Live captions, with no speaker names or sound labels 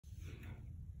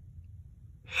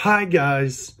Hi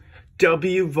guys,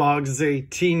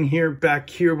 WVogs18 here, back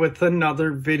here with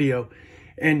another video.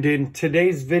 And in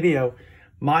today's video,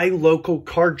 my local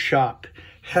card shop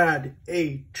had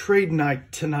a trade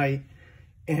night tonight,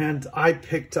 and I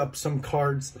picked up some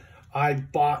cards I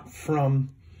bought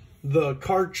from the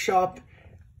card shop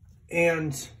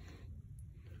and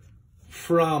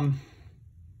from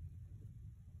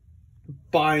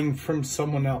buying from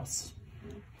someone else.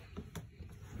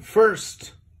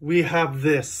 First, we have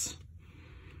this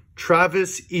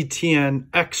Travis Etienne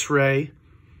X-Ray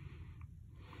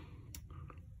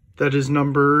that is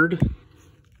numbered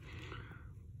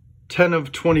 10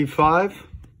 of 25,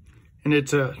 and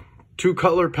it's a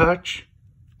 2-color patch.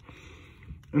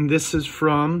 And this is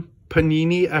from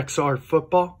Panini XR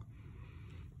Football,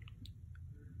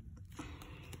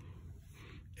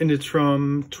 and it's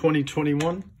from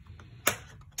 2021.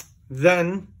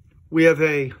 Then we have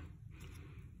a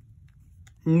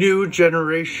new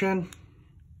generation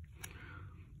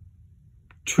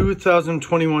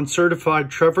 2021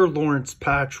 certified Trevor Lawrence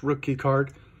patch rookie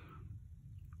card,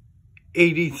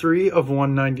 83 of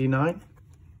 199.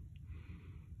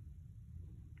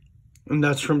 And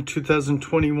that's from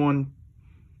 2021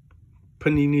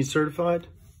 Panini certified.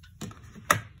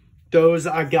 Those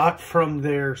I got from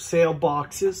their sale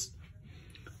boxes.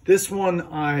 This one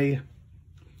I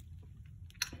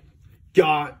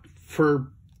got for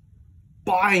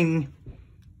buying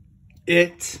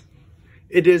it.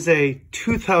 It is a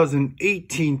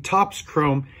 2018 Topps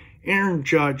Chrome Aaron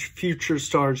Judge Future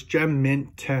Stars Gem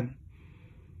Mint 10.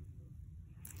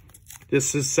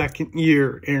 This is second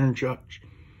year Aaron Judge.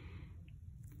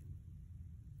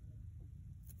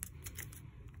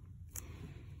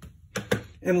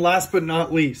 And last but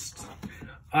not least,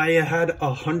 I had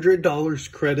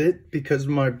 $100 credit because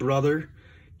my brother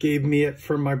gave me it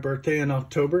for my birthday in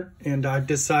October, and I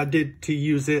decided to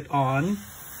use it on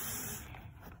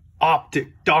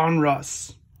Optic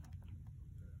Donruss.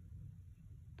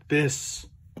 This,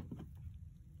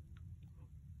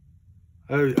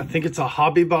 I think it's a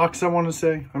hobby box, I want to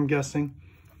say, I'm guessing.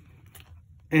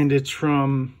 And it's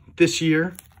from this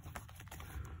year.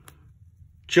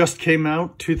 Just came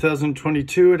out,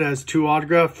 2022. It has 2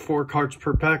 autographs, 4 cards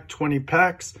per pack, 20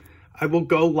 packs. I will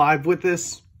go live with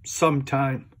this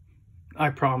sometime. I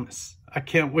promise. I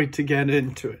can't wait to get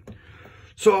into it.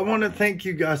 So I want to thank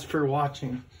you guys for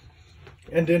watching.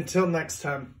 And until next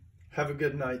time, have a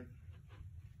good night.